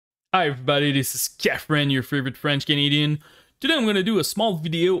Hi everybody, this is Catherine, your favorite French Canadian. Today I'm going to do a small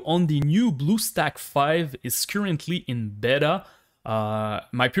video on the new Bluestacks 5. It's currently in beta.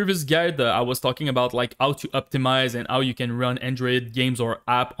 My previous guide, I was talking about like how to optimize and how you can run Android games or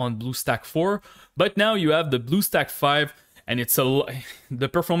app on Bluestacks 4. But now you have the Bluestacks 5 and the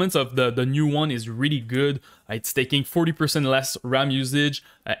performance of the new one is really good. It's taking 40% less RAM usage.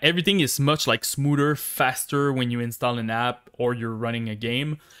 Everything is much like smoother, faster when you install an app or you're running a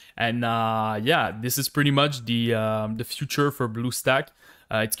game. And yeah, this is pretty much the future for Bluestacks.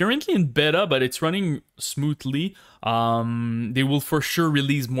 It's currently in beta, but it's running smoothly. They will for sure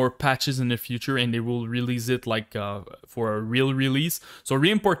release more patches in the future, and they will release it like for a real release. So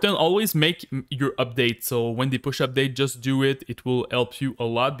really important, always make your update. So when they push update, just do it. It will help you a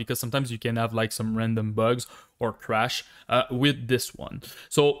lot because sometimes you can have like some random bugs or crash with this one.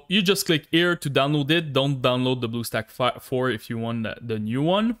 So you just click here to download it. Don't download the Bluestacks 4 if you want the new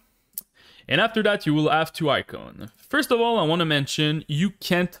one. And after that, you will have two icons. First of all, I want to mention you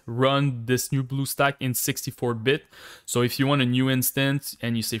can't run this new Bluestacks in 64-bit. So if you want a new instance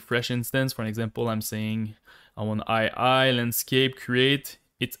and you say fresh instance, for example, I'm saying I want II landscape create.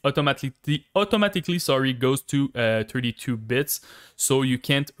 It automatically goes to 32 bits. So you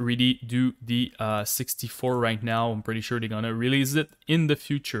can't really do the 64 right now. I'm pretty sure they're gonna release it in the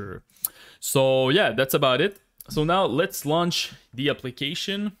future. So yeah, that's about it. So now let's launch the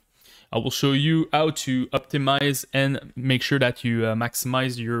application. I will show you how to optimize and make sure that you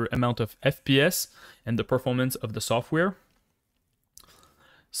maximize your amount of FPS and the performance of the software.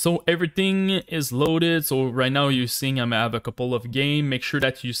 So everything is loaded. So right now you're seeing I have a couple of games. Make sure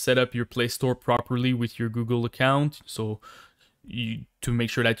that you set up your Play Store properly with your Google account. So to make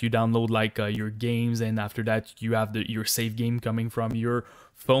sure that you download like your games, and after that you have your save game coming from your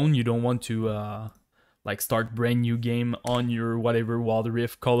phone. You don't want to like start brand new game on your whatever Wild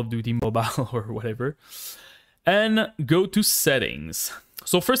Rift, Call of Duty Mobile or whatever. And go to settings.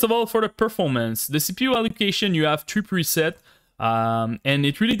 So first of all, for the performance, the CPU allocation, you have 3 presets. And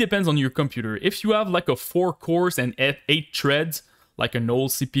it really depends on your computer. If you have like a 4 cores and 8 threads, like an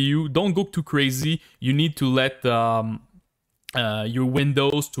old CPU, don't go too crazy. You need to let your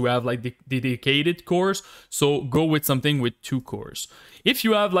Windows to have like the dedicated cores, so go with something with 2 cores. If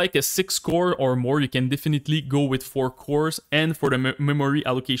you have like a 6 core or more, you can definitely go with 4 cores. And for the memory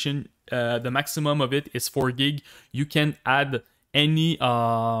allocation, the maximum of it is 4 gig. You can add any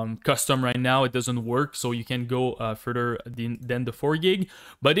custom right now, it doesn't work, so you can go further than the 4 gig.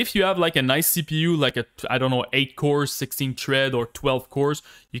 But if you have like a nice CPU, like a, I don't know, 8 cores, 16 thread or 12 cores,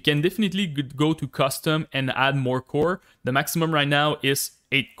 you can definitely go to custom and add more core. The maximum right now is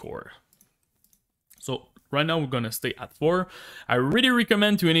 8 core. So right now we're gonna stay at 4. I really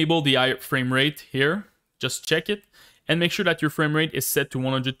recommend to enable the high frame rate here. Just check it and make sure that your frame rate is set to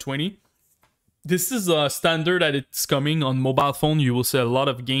 120. This is a standard that it's coming on mobile phone. You will see a lot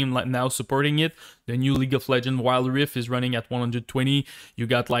of games now supporting it. The new League of Legends Wild Rift is running at 120. You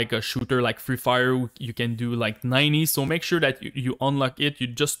got like a shooter like Free Fire, you can do like 90. So make sure that you unlock it. You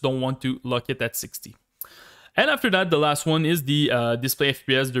just don't want to lock it at 60. And after that, the last one is the display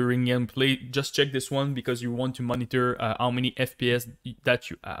FPS during gameplay. Just check this one because you want to monitor how many FPS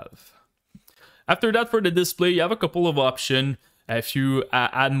that you have. After that, for the display, you have a couple of options. If you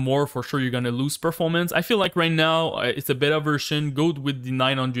add more, for sure you're gonna lose performance. I feel like right now it's a beta version. Go with the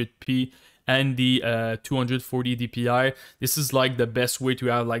 900p and the 240 dpi. This is like the best way to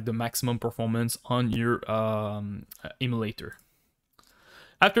have like the maximum performance on your emulator.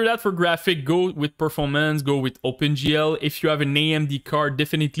 After that, for graphic, go with performance, go with OpenGL. If you have an AMD card,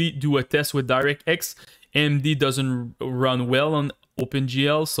 definitely do a test with DirectX. AMD doesn't run well on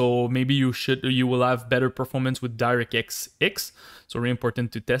OpenGL, so maybe you will have better performance with DirectX X. So really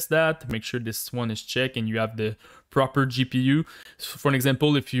important to test that. Make sure this one is checked and you have the proper GPU. So for an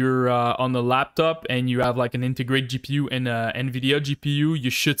example, if you're on a laptop and you have like an integrated GPU and Nvidia GPU, you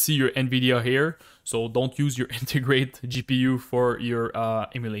should see your Nvidia here. So don't use your integrated GPU for your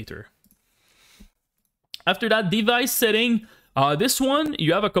emulator. After that, device setting. This one,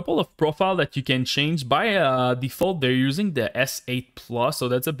 you have a couple of profiles that you can change. By default, they're using the S8 Plus, so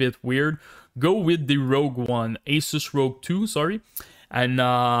that's a bit weird. Go with the Rogue one, Asus Rogue 2, sorry. And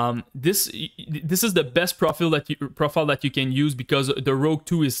this is the best profile that you can use because the Rogue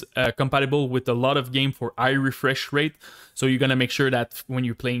 2 is compatible with a lot of games for high refresh rate. So you're gonna make sure that when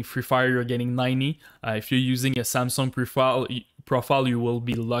you're playing Free Fire, you're getting 90. If you're using a Samsung profile, you will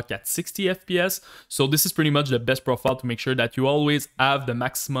be locked at 60 FPS. So this is pretty much the best profile to make sure that you always have the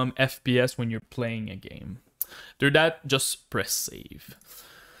maximum FPS when you're playing a game. After that, just press save.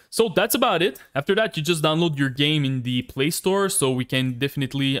 So that's about it. After that, you just download your game in the Play Store. So we can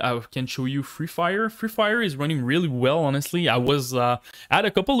definitely, I can show you Free Fire. Free Fire is running really well, honestly. I had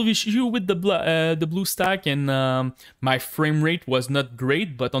a couple of issues with the Bluestack, and my frame rate was not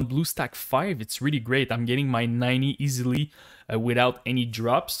great. But on Bluestack 5, it's really great. I'm getting my 90 easily without any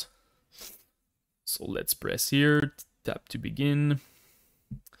drops. So let's press here, tap to begin.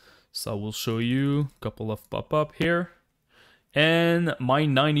 So I will show you a couple of pop-up here. And my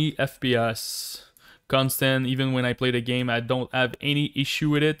 90 FPS constant, even when I play the game, I don't have any issue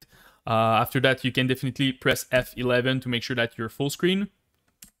with it. After that, you can definitely press F11 to make sure that you're full screen.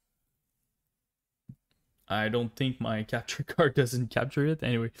 I don't think my capture card doesn't capture it.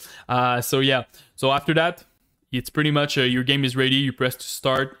 Anyway, so yeah. So after that, it's pretty much your game is ready. You press to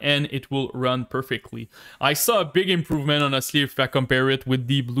start and it will run perfectly. I saw a big improvement, honestly, if I compare it with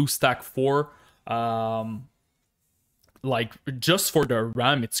the Bluestack 4. Like, just for the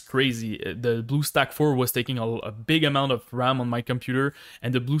RAM, it's crazy. The Bluestack 4 was taking a big amount of RAM on my computer,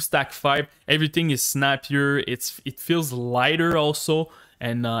 and the Bluestack 5, everything is snappier. It feels lighter also,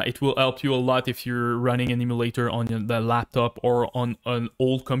 and it will help you a lot if you're running an emulator on the laptop or on an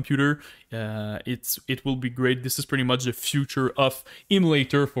old computer. It will be great. This is pretty much the future of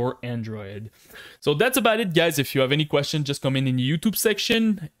emulator for Android. So that's about it, guys. If you have any questions, just comment in the YouTube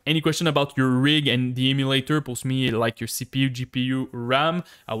section. Any question about your rig and the emulator, post me like your CPU, GPU, RAM.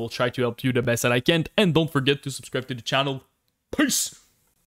 I will try to help you the best that I can. And don't forget to subscribe to the channel. Peace!